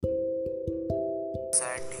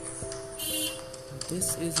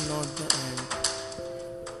this is not the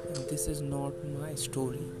end, and this is not my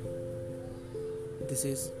story. This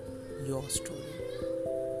is your story.